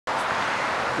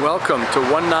Welcome to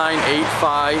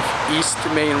 1985 East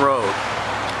Main Road.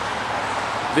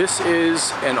 This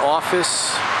is an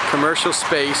office commercial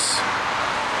space.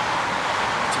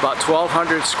 It's about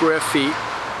 1,200 square feet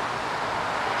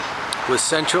with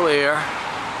central air.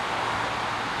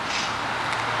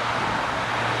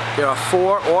 There are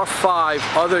 4 or 5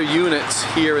 other units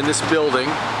here in this building.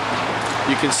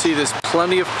 You can see there's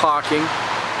plenty of parking.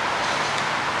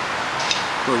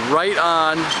 We're right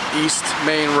on East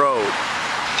Main Road,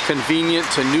 convenient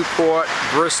to Newport,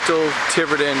 Bristol,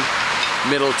 Tiverton,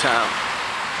 Middletown.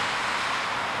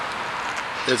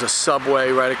 There's a subway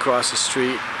right across the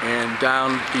street, and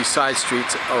down these side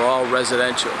streets are all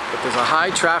residential. But there's a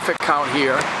high traffic count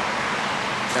here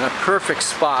and a perfect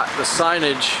spot. The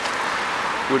signage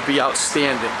would be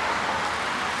outstanding.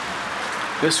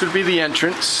 This would be the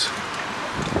entrance.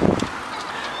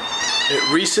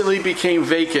 It recently became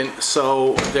vacant,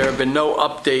 so there have been no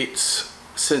updates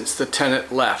since the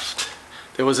tenant left.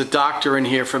 There was a doctor in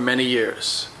here for many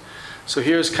years. So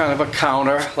here's kind of a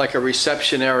counter, like a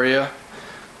reception area.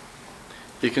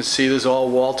 You can see there's all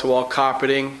wall-to-wall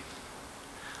carpeting.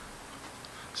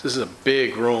 This is a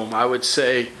big room. I would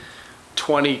say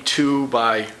 22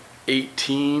 by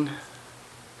 18.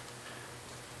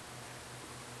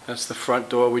 That's the front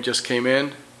door we just came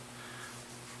in.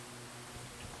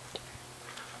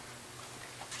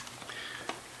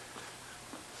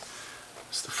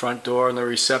 It's the front door and the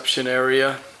reception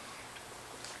area.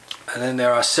 And then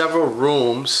there are several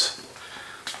rooms,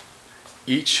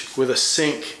 each with a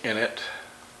sink in it.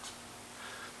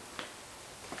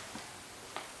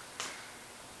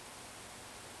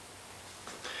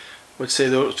 I would say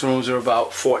those rooms are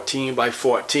about 14 by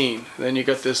 14. Then you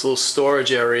got this little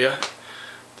storage area.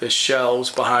 There's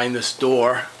shelves behind this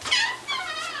door.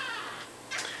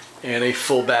 And a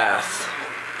full bath.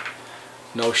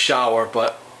 No shower,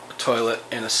 but a toilet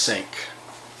and a sink.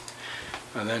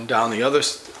 And then down the other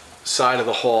side of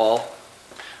the hall,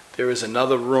 there is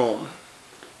another room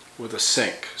with a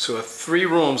sink. So there are 3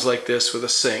 rooms like this with a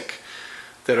sink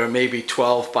that are maybe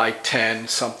 12 by 10,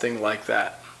 something like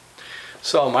that.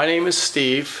 So my name is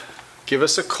Steve. Give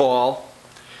us a call,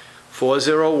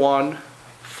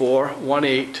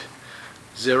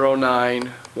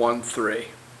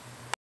 401-418-0913.